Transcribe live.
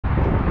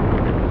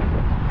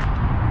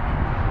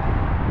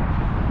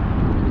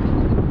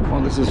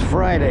This is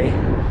Friday,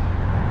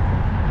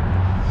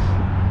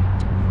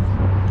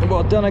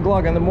 about 10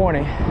 o'clock in the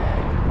morning.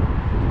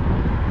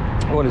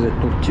 What is it?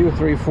 2,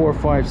 3, 4,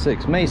 5,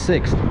 6, May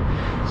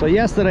 6th. So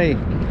yesterday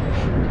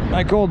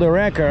I called the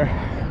wrecker,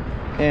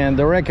 and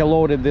the wrecker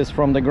loaded this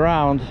from the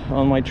ground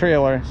on my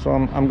trailer. So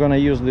I'm gonna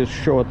use this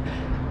short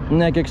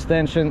neck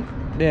extension,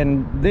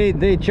 and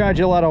they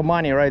charge a lot of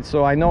money, right?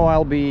 So I know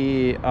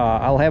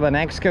I'll have an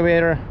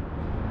excavator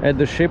at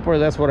the shipper.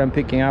 That's what I'm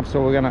picking up.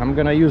 So I'm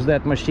gonna use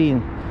that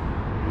machine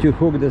to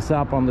hook this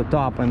up on the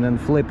top and then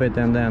flip it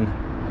and then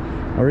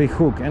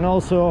rehook. And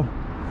also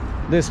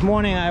this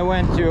morning I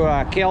went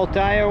to Cal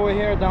Tire over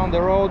here down the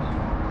road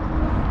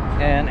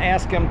and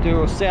asked him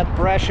to set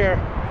pressure,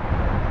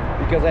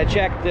 because I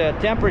checked the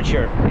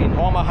temperature in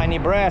Omaha,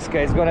 Nebraska.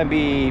 It's gonna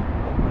be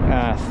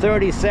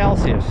 30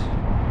 Celsius,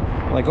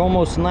 like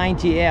almost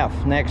 90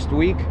 F next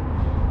week.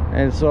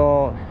 And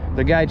so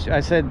the guy, I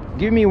said,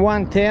 give me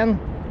 110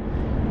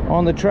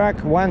 on the truck,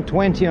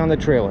 120 on the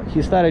trailer.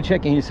 He started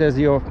checking. He says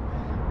your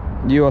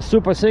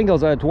super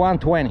singles are at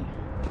 120.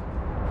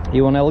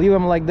 You want to leave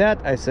them like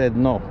that? I said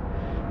no,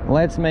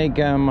 let's make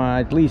them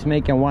at least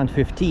make them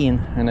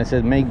 115. And I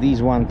said make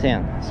these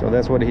 110. So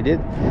that's what he did.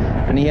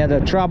 And he had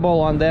a trouble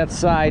on that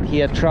side. He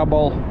had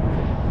trouble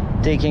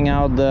taking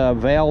out the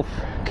valve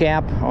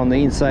cap on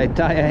the inside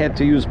tire. I had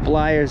to use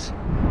pliers.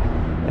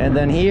 And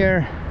then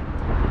here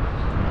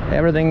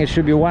everything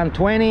should be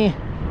 120.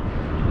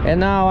 And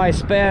now I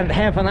spent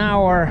half an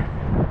hour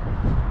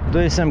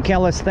doing some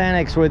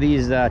calisthenics with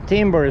these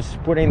timbers,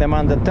 putting them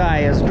on the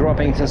tires,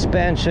 dropping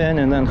suspension,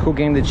 and then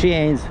hooking the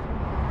chains,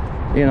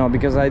 you know,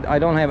 because I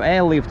don't have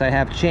air lift, I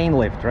have chain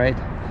lift, right?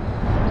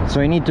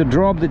 So you need to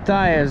drop the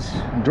tires,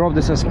 drop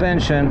the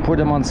suspension, put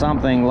them on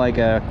something like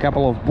a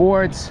couple of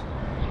boards,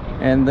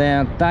 and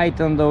then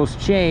tighten those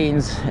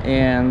chains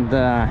and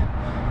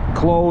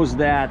close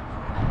that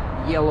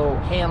yellow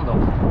handle,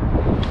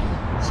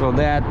 so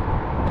that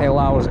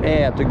allows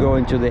air to go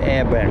into the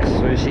airbags.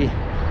 So you see,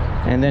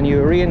 and then you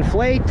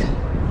reinflate,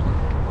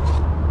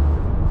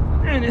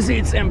 and you see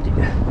it's empty.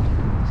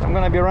 So I'm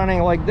gonna be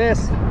running like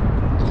this.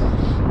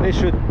 They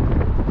should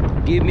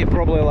give me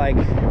probably like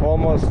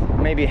almost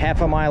maybe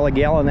half a mile a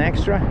gallon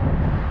extra.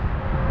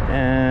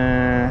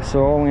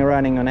 So only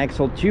running on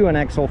XL2 and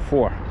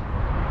XL4.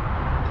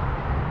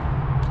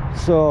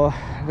 So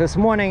this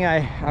morning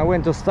I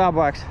went to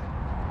Starbucks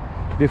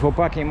before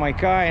parking my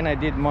car, and I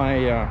did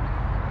my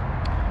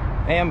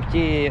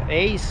empty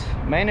ACE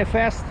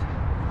manifest.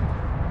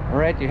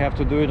 Right, you have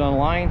to do it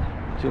online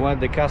to let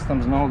the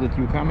customs know that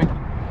you're coming.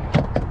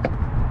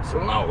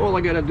 So now all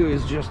I gotta do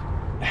is just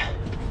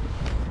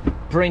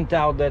print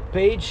out that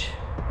page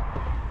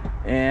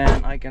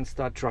and I can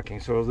start trucking.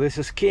 So this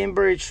is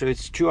Cambridge, so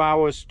it's 2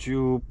 hours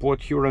to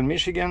Port Huron,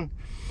 Michigan.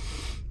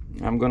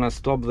 I'm gonna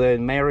stop there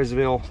in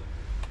Marysville,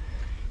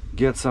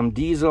 get some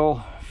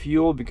diesel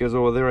fuel, because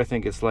over there I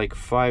think it's like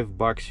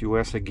 $5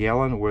 US a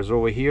gallon, whereas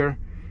over here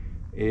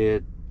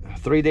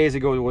 3 days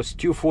ago it was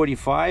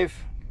 $2.45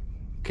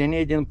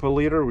 Canadian per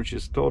liter, which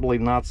is totally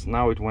nuts.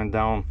 Now it went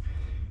down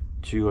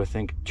to I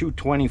think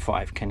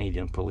 $2.25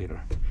 Canadian per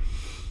liter.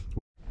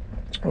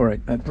 All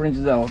right, I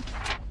printed out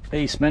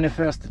ACE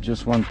manifest,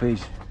 just one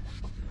page,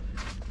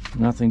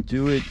 nothing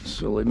to it.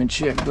 So let me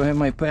check. Do I have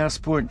my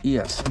passport?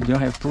 Yes. Do I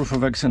have proof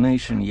of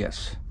vaccination?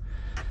 Yes.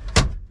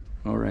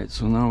 All right,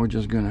 so now we're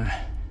just gonna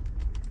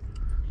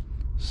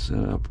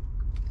set up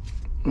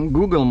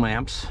Google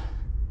Maps.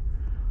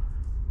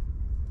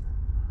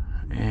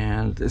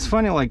 And it's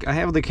funny, like I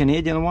have the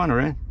Canadian one,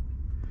 right?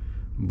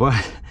 But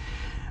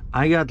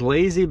I got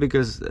lazy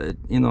because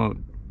you know,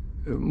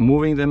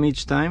 moving them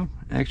each time.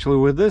 Actually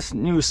with this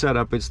new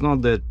setup it's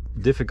not that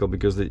difficult,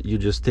 because you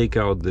just take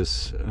out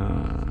this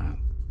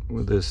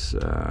with this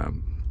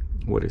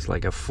what is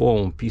like a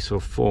foam, piece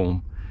of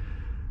foam,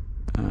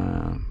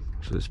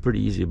 so it's pretty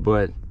easy.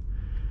 But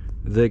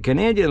the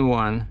Canadian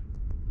one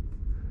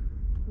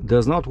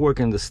does not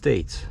work in the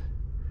States.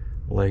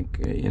 Like,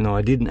 you know,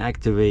 I didn't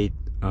activate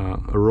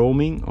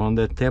roaming on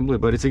that tablet,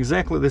 but it's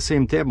exactly the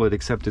same tablet,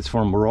 except it's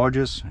from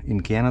Rogers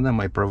in Canada,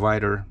 my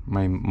provider,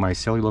 my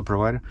cellular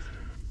provider.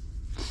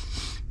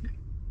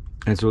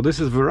 And so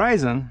this is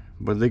Verizon,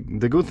 but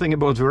the good thing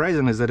about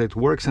Verizon is that it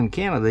works in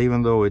Canada,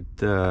 even though it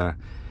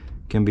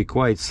can be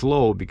quite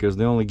slow, because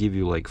they only give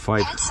you like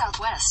head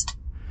southwest.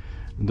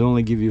 They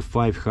only give you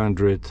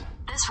 500.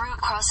 This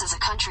route crosses a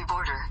country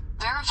border.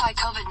 Verify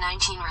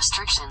COVID-19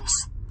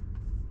 restrictions.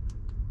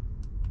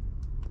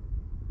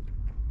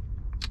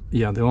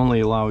 Yeah, they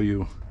only allow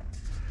you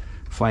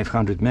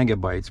 500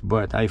 megabytes,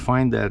 but I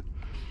find that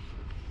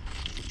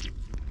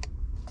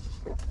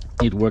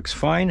it works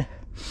fine.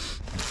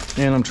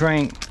 And I'm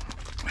trying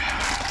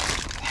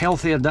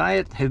healthier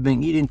diet. Have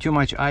been eating too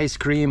much ice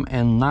cream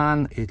and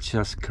naan. It's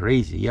just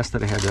crazy.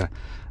 Yesterday I had a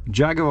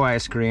jug of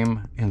ice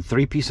cream and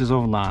 3 pieces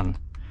of naan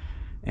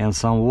and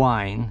some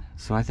wine.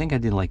 So I think I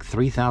did like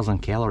 3,000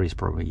 calories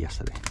probably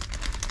yesterday.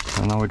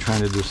 So now we're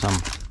trying to do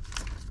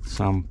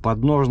some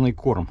подножный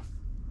корм.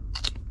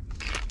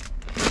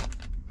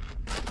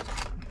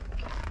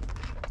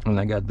 And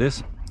I got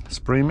this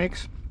spray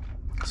mix.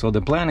 So the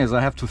plan is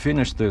I have to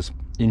finish this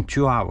in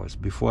 2 hours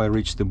before I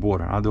reach the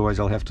border. Otherwise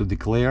I'll have to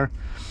declare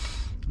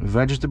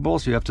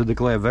vegetables. You have to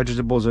declare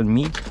vegetables and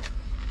meat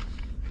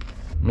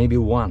maybe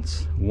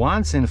once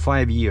in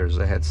 5 years.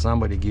 I had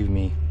somebody give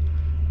me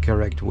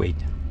correct weight.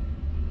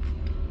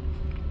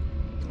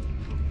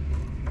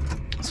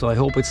 So I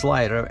hope it's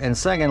lighter. And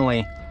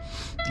secondly,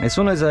 as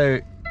soon as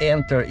I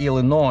enter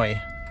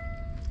Illinois,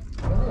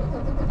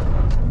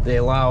 they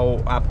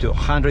allow up to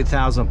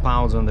 100,000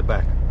 pounds on the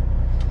back.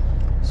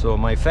 So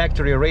my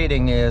factory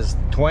rating is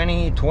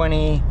 20,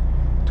 20,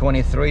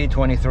 23,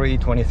 23,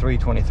 23,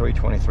 23,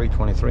 23,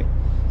 23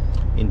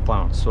 in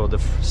pounds. So the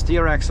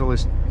steer axle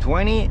is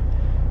 20,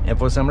 and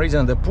for some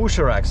reason the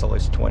pusher axle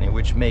is 20,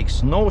 which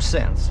makes no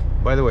sense.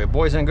 By the way,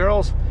 boys and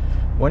girls,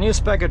 when you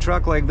spec a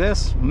truck like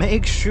this,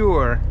 make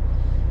sure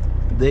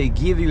they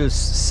give you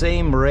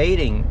same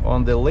rating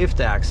on the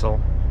lift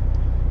axle.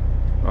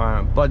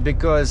 But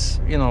because,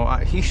 you know,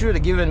 he should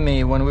have given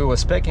me, when we were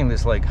speccing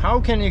this, like, how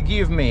can you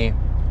give me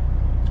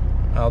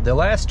the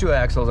last two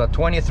axles are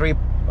 23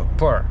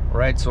 per,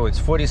 right? So it's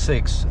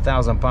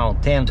 46,000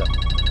 pound tandem.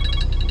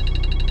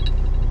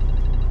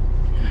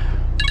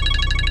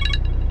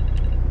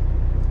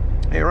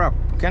 Hey Rob,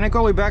 can I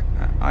call you back?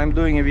 I'm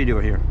doing a video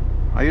here.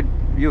 Are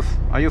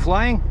you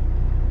flying?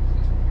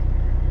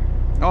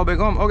 Oh, back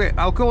home. Okay,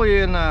 I'll call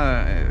you in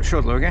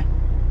shortly. Okay.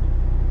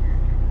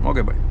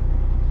 Okay, bye.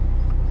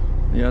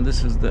 Yeah,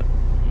 this is the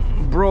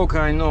broker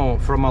I know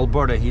from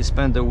Alberta. He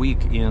spent a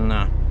week in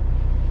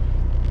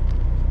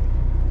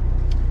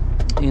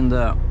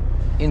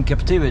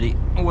captivity.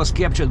 Was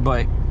captured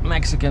by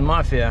Mexican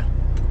mafia.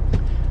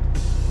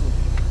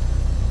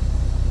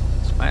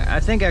 I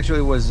think actually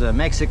it was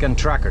Mexican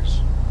truckers.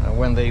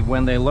 When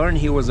they learned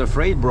he was a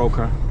freight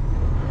broker,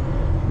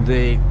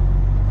 they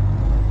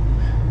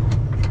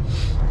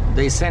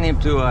sent him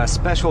to a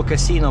special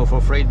casino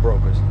for freight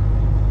brokers.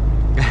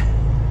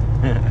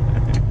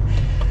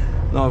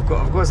 No, of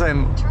course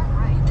I'm. Turn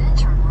right, then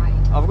turn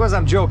right. Of course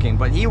I'm joking,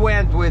 but he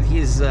went with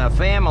his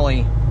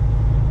family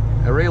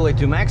really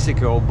to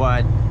Mexico,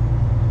 but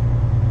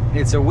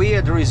it's a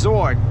weird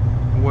resort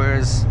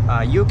whereas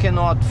you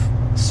cannot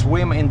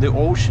swim in the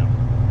ocean.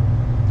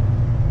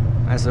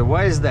 I said,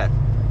 why is that?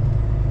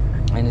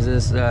 And he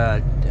says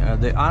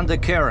the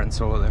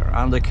undercurrents over there.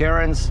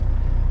 Undercurrents.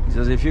 He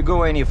says if you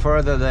go any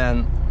further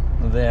than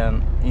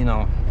you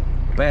know,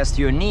 past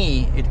your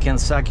knee, it can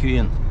suck you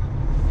in.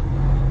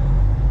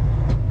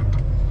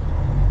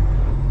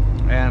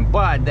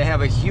 But they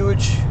have a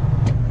huge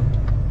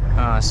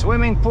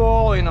swimming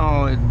pool, you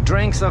know,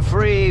 drinks are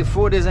free,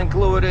 food is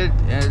included,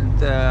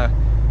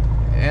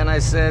 and I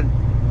said,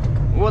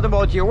 what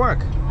about your work?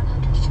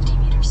 150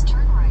 meters,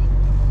 turn right.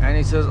 And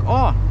he says,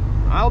 oh,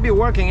 I'll be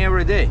working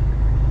every day.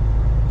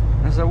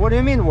 I said, what do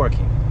you mean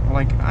working?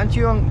 Like, aren't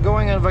you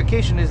going on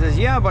vacation? He says,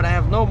 yeah, but I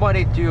have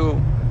nobody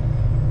to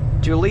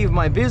leave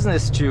my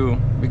business to,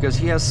 because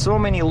he has so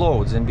many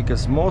loads, and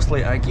because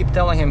mostly I keep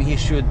telling him he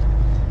should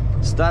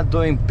start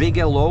doing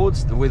bigger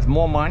loads with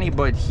more money,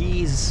 but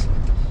he's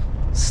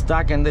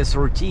stuck in this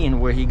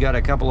routine where he got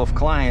a couple of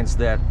clients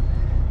that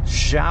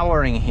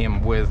showering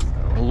him with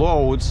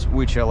loads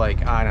which are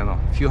like, I don't know,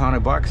 a few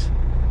 $100,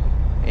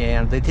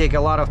 and they take a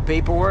lot of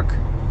paperwork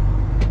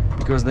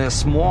because they're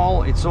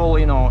small. It's all,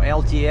 you know,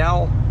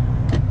 LTL,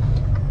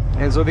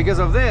 and so because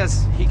of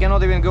this he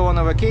cannot even go on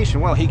a vacation.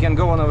 Well, he can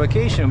go on a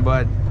vacation,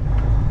 but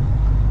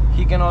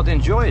he cannot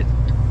enjoy it.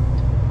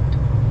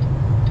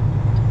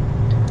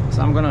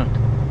 So I'm gonna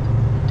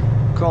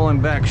call him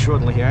back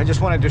shortly here. I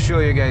just wanted to show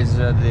you guys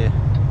the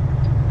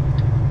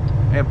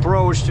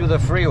approach to the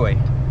freeway.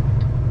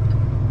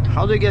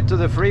 How do you get to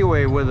the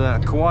freeway with a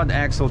quad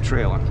axle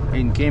trailer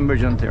in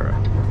Cambridge, Ontario?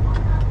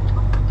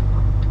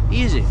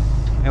 Easy.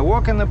 A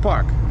walk in the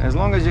park, as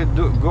long as you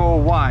go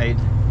wide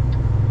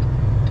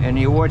and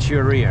you watch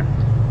your rear.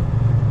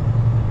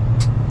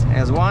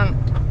 As one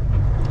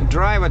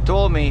driver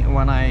told me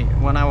when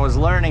I was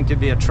learning to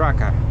be a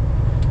trucker,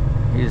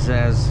 he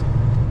says,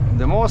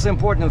 the most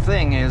important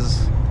thing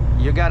is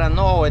you gotta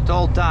know at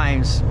all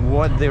times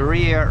what the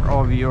rear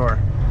of your,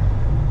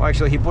 well,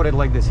 actually he put it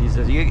like this, he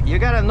says, you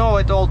gotta know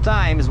at all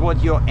times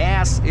what your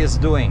ass is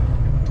doing.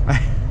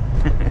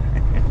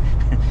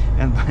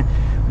 And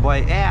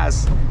by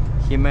ass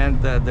he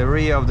meant the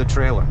rear of the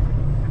trailer,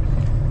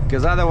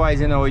 because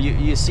otherwise, you know,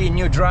 you see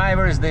new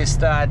drivers, they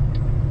start,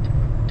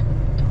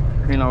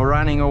 you know,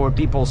 running over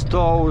people's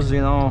toes,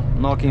 you know,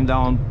 knocking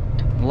down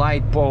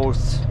light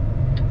posts.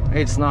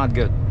 It's not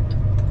good.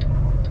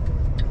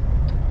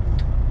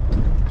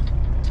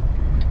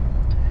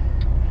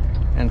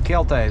 And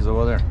Kelta is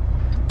over there.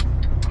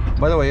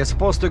 By the way, you're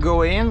supposed to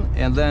go in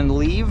and then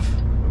leave,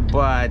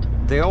 but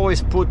they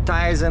always put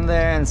tires in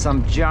there and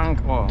some junk.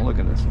 Oh, look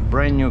at this,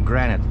 brand new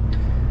granite.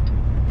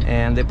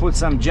 And they put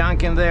some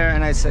junk in there,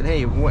 and I said,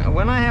 hey,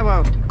 when I have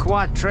a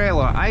quad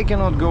trailer, I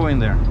cannot go in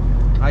there.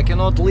 I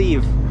cannot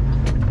leave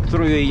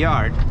through the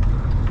yard.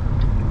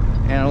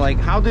 And like,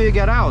 how do you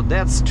get out?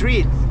 That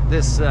street,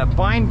 this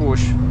pine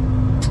bush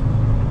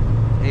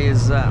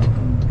is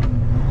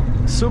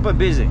super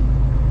busy.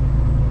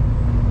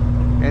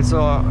 And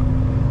so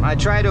I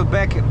try to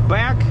back,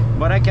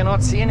 but I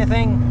cannot see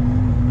anything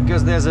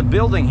because there's a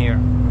building here.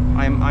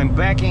 I'm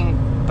backing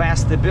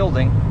past the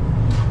building.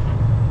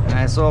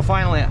 And so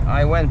finally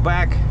I went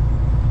back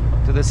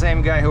to the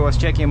same guy who was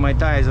checking my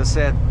tires. I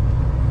said,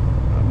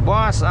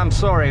 boss, I'm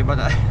sorry, but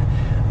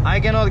I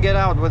cannot get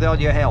out without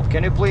your help.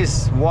 Can you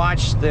please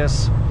watch the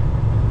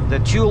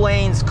 2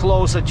 lanes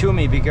closer to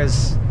me,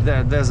 because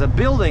there's a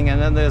building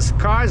and then there's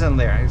cars in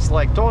there. It's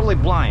like totally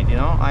blind, you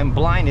know. I'm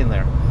blind in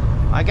there.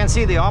 I can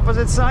see the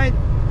opposite side,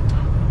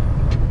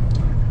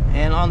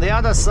 and on the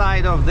other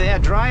side of their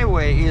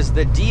driveway is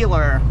the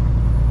dealer.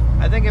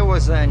 I think it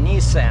was a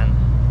Nissan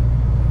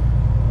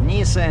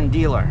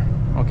dealer.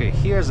 Okay,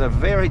 here's a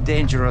very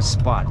dangerous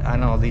spot. I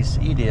know, these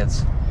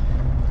idiots,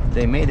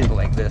 they made it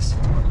like this.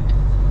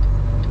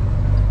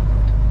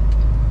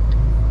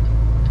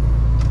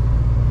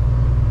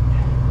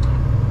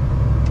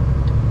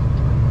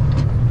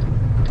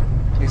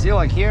 You see,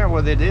 like here,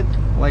 what they did,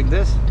 like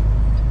this.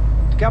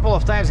 A couple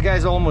of times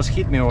guys almost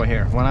hit me over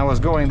here. When I was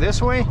going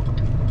this way,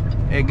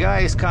 a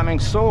guy is coming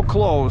so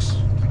close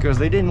because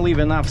they didn't leave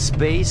enough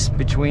space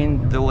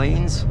between the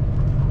lanes.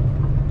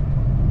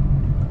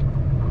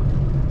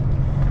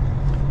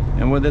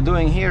 And what they're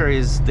doing here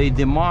is they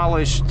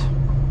demolished,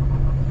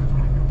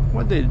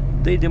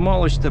 they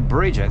demolished the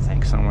bridge, I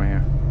think, somewhere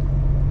here.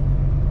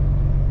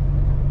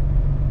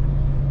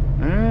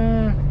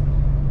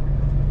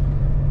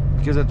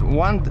 Because at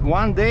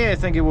one day, I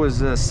think it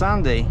was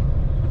Sunday,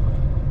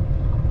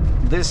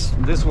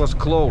 this was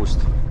closed.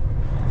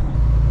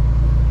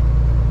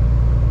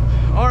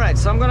 All right,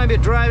 so I'm gonna be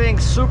driving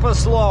super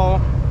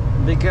slow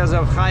because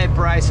of high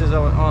prices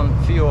on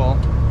fuel.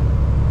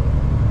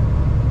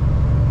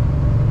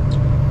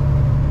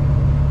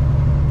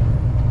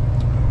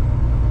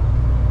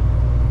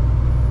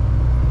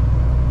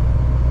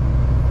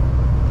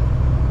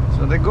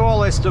 So the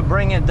goal is to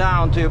bring it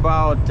down to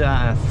about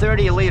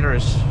 30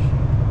 liters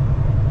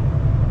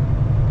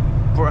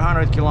per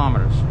 100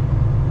 kilometers.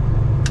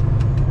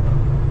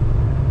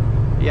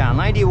 Yeah,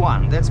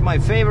 91. That's my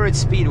favorite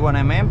speed when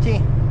I'm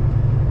empty.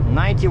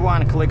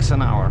 91 clicks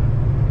an hour.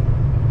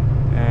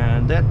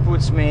 And that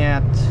puts me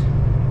at,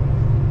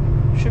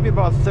 should be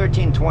about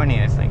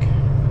 1320, I think.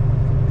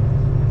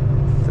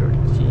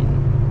 13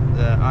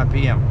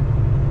 RPM.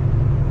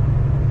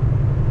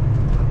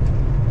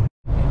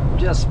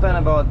 Just spent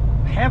about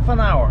half an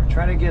hour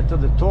trying to get to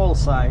the toll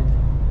side,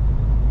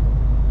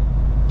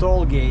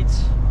 toll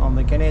gates on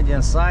the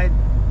Canadian side,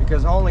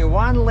 because only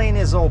one lane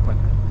is open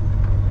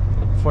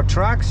for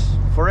trucks,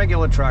 for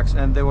regular trucks,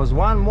 and there was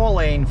one more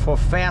lane for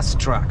fast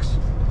trucks.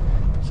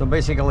 So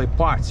basically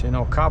parts, you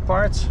know, car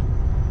parts.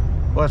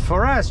 But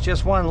for us,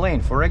 just one lane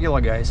for regular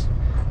guys.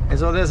 And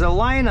so there's a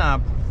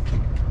lineup,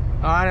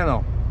 I don't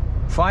know,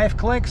 5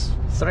 clicks,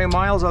 3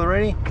 miles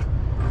already.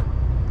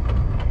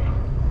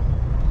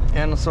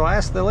 And so I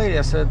asked the lady,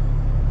 I said,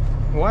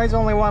 why is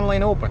only one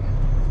lane open?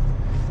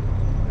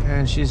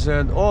 And she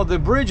said, oh, the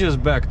bridge is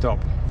backed up.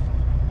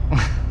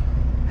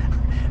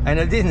 And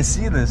I didn't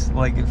see this,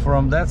 like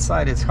from that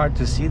side it's hard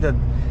to see that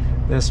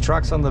there's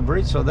trucks on the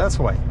bridge, so that's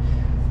why.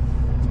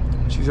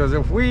 She says,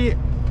 if we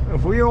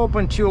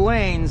open 2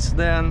 lanes,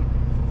 then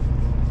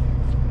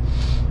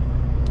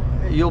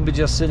you'll be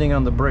just sitting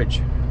on the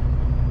bridge.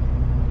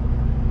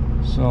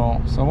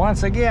 So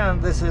once again,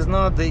 this is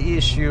not the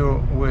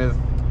issue with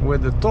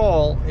the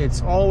toll,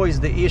 it's always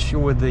the issue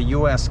with the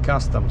US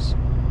Customs.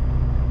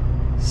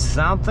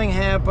 Something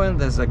happened,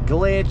 there's a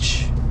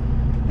glitch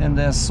in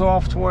their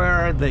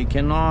software, they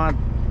cannot,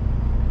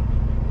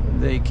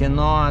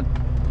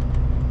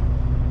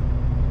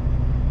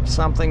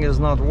 something is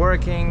not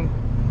working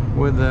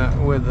with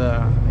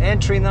the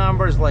entry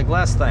numbers. Like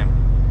last time,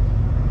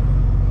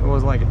 it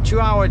was like a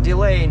 2-hour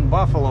delay in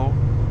Buffalo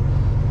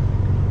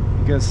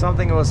because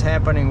something was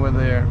happening with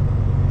their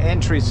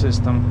entry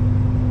system.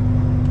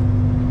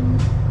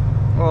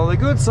 Well, the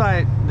good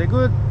side, the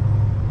good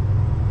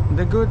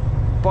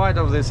part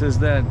of this is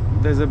that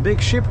there's a big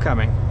ship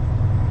coming.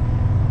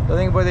 I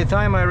think by the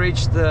time I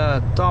reach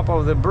the top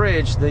of the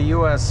bridge, the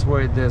US,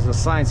 where there's a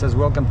sign that says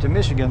welcome to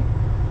Michigan,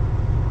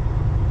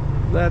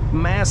 that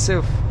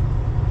massive,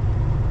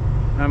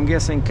 I'm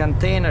guessing,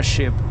 container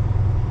ship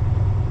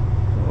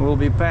will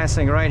be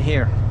passing right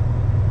here.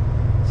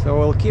 So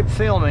we'll keep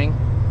filming,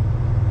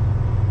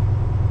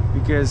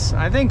 because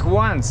I think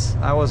once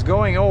I was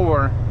going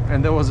over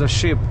and there was a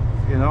ship,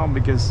 you know,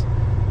 because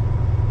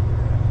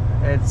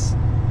it's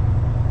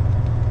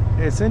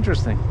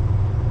interesting.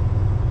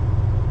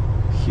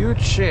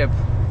 Huge ship.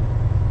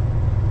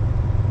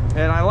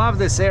 And I love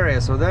this area.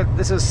 So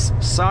this is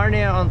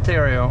Sarnia,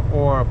 Ontario,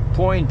 or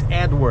Point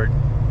Edward,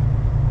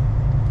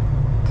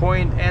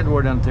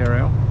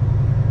 Ontario,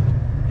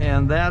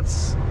 and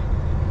that's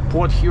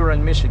Port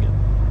Huron, Michigan.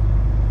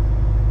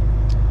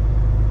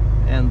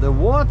 And the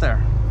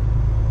water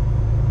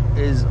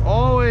is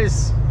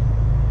always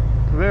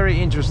very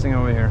interesting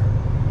over here,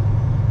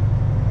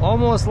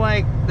 almost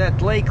like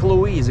that Lake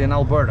Louise in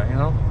Alberta, you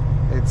know.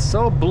 It's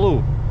so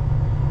blue,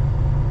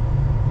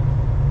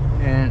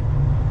 and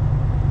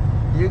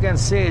you can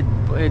see it,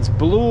 it's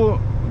blue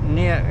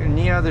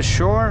near the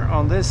shore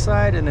on this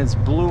side, and it's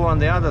blue on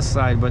the other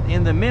side, but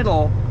in the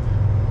middle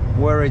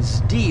where it's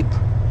deep,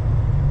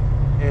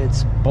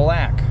 it's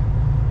black.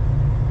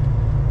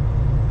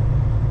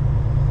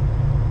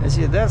 You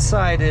see, that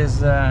side is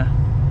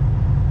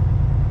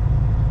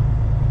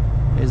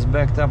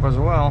backed up as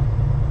well.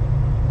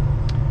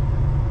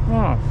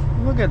 Oh,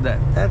 look at that.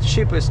 That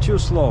ship is too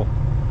slow.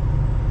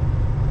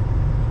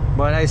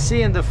 But I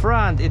see in the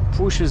front it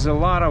pushes a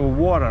lot of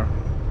water,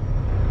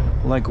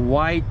 like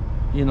white,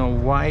 you know,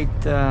 white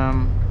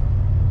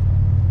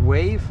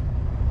wave.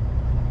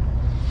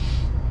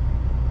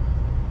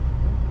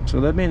 So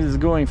that means it's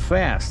going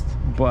fast,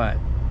 but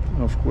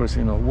of course,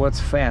 you know, what's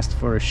fast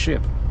for a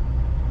ship?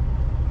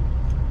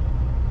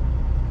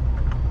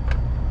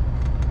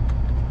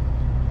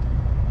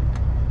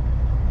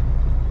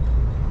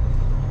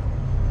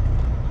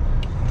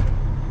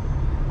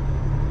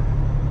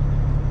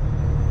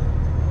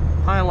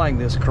 I like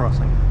this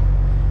crossing.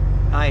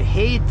 I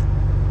hate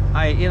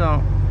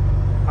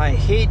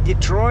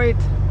Detroit,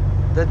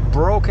 that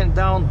broken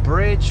down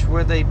bridge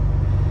where they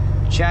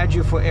charge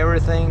you for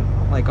everything.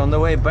 Like on the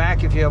way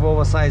back, if you have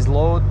oversized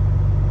load,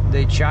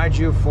 they charge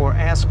you for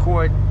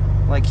escort.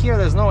 Like here,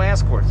 there's no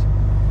escorts.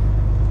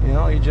 You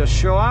know, you just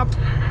show up.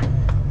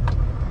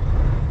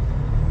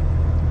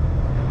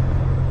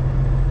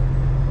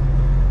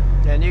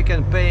 And you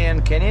can pay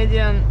in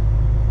Canadian.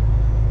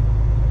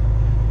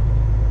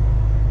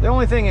 The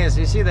only thing is,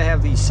 you see they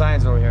have these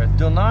signs over here.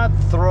 Do not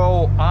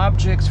throw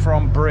objects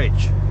from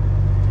bridge.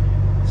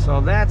 So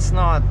that's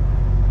not,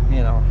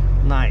 you know,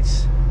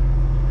 nice.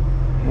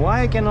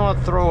 Why I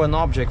cannot throw an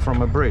object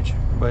from a bridge?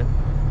 But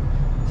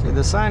see,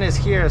 the sign is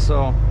here,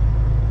 so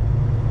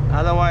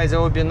otherwise it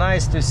would be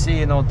nice to see,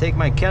 you know, take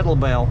my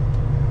kettlebell,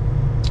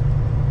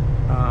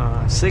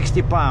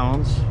 60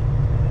 pounds,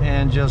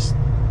 and just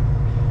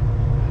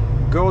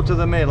go to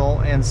the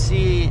middle and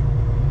see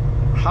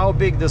how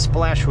big the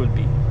splash would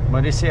be.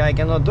 But you see, I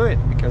cannot do it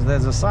because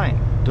there's a sign.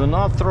 Do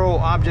not throw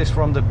objects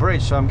from the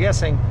bridge. So I'm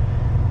guessing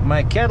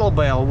my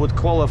kettlebell would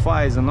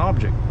qualify as an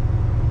object.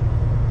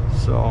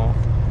 So,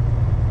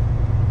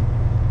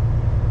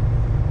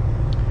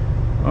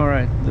 all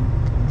right,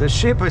 the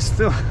ship is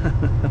still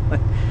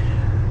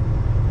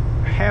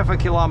half a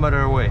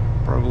kilometer away,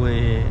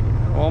 probably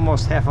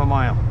almost half a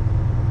mile.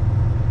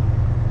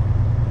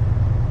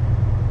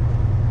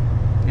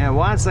 And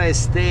once I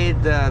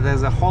stayed,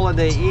 there's a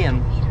Holiday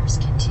Inn.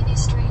 Continue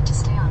straight to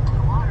stay on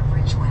Blue Water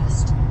Bridge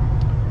West.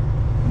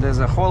 There's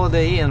a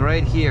Holiday Inn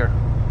right here.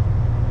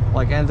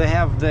 Like, and they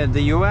have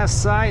the US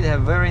side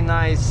have very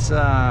nice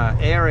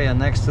area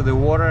next to the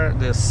water.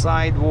 The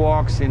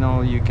sidewalks, you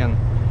know, you can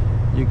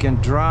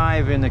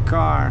drive in a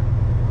car.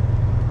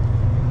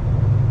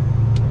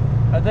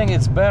 I think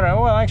it's better.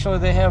 Well, actually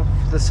they have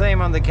the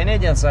same on the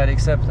Canadian side,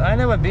 except I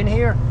never been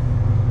here.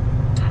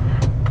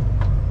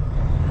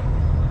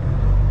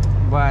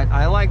 But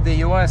I like the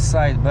US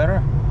side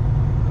better.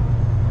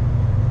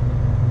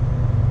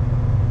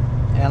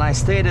 And I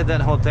stayed at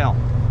that hotel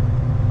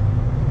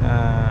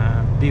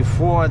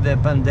before the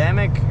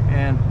pandemic,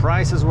 and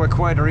prices were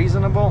quite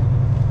reasonable.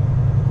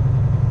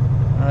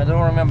 I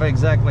don't remember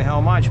exactly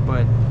how much,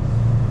 but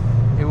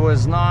it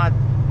was not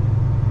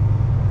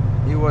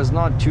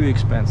too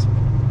expensive.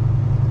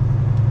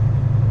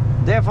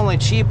 Definitely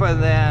cheaper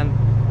than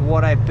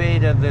what I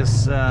paid at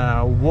this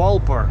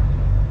Walper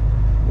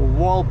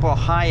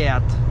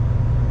Hyatt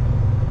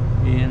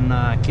in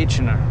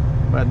Kitchener,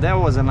 but that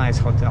was a nice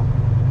hotel.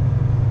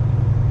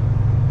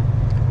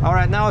 All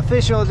right, now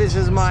official, this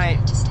is my...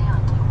 To stay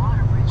on Blue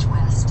Water Bridge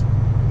West.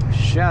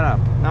 Shut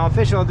up. Now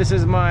official, this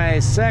is my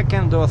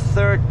second or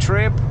third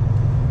trip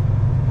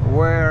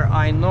where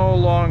I no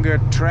longer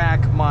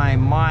track my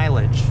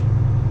mileage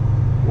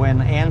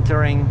when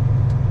entering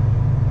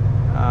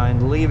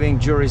and leaving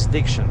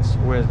jurisdictions,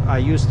 where I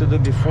used to do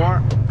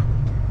before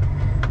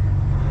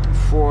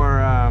for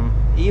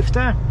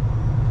IFTA,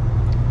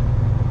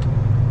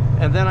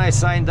 and then I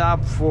signed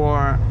up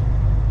for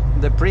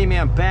the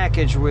premium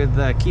package with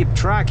Keep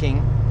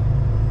Tracking,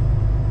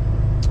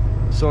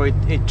 so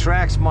it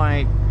tracks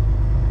my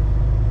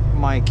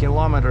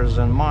kilometers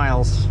and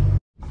miles.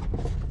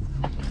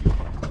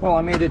 Well,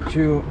 I made it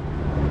to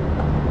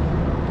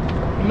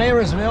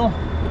Marysville.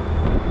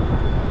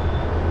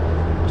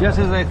 Just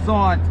as I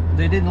thought,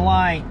 they didn't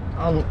lie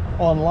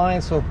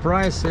online, so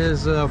price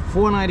is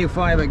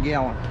 $4.95 a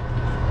gallon,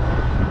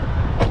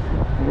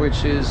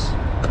 which is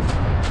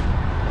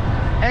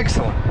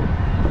excellent.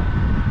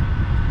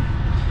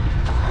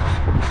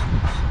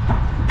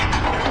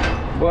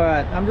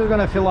 But I'm just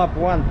gonna fill up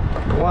one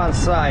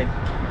side.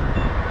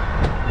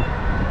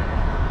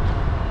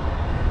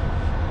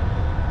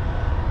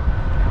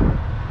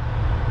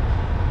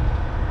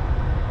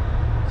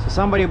 So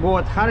somebody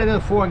bought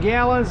 104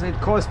 gallons. It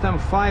cost them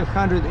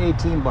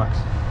 $518.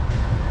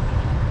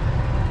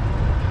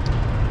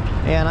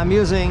 And I'm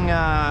using,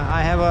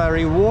 I have a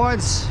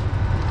rewards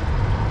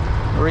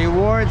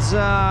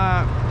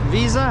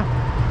Visa,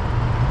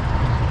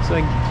 so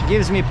it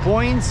gives me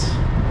points.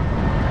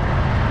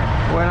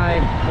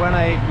 when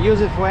I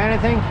use it for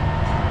anything.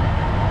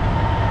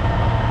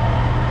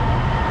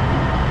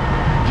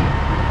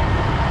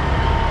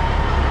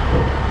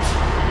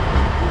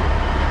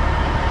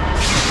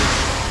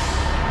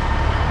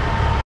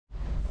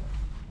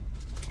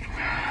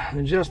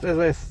 And just as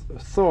I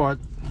thought,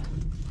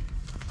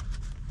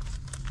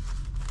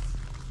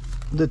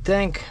 the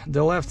tank,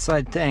 the left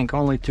side tank,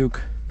 only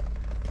took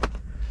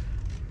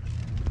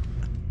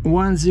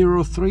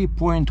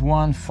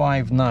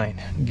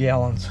 103.159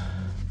 gallons.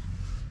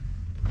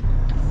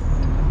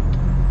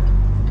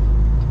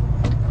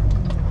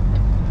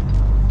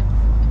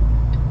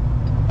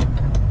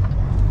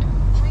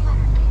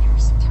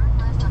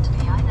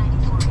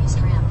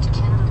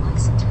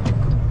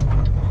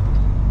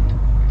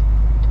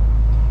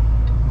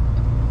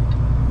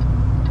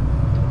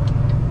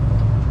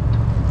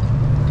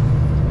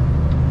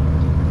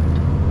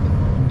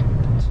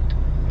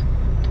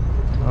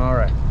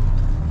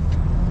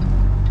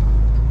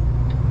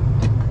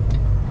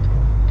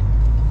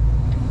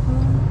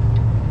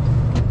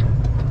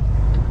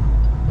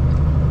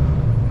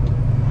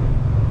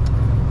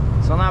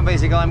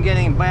 Basically, I'm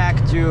getting back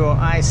to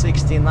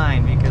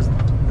I-69 because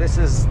this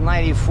is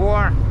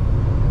 94.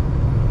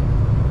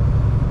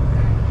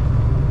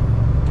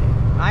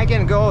 I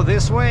can go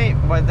this way,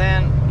 but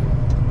then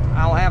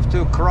I'll have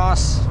to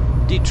cross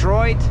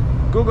Detroit.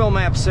 Google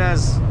Maps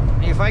says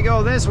if I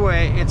go this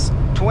way, it's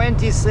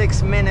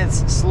 26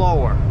 minutes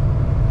slower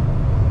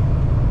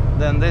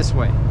than this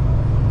way.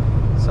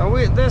 So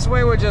this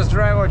way we just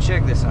drive. Oh,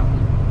 check this out.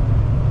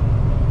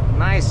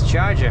 Nice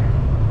Charger.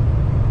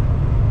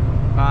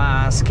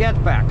 Scat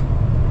pack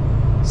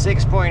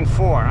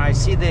 6.4. I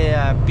see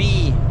the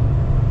B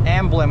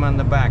emblem on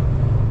the back.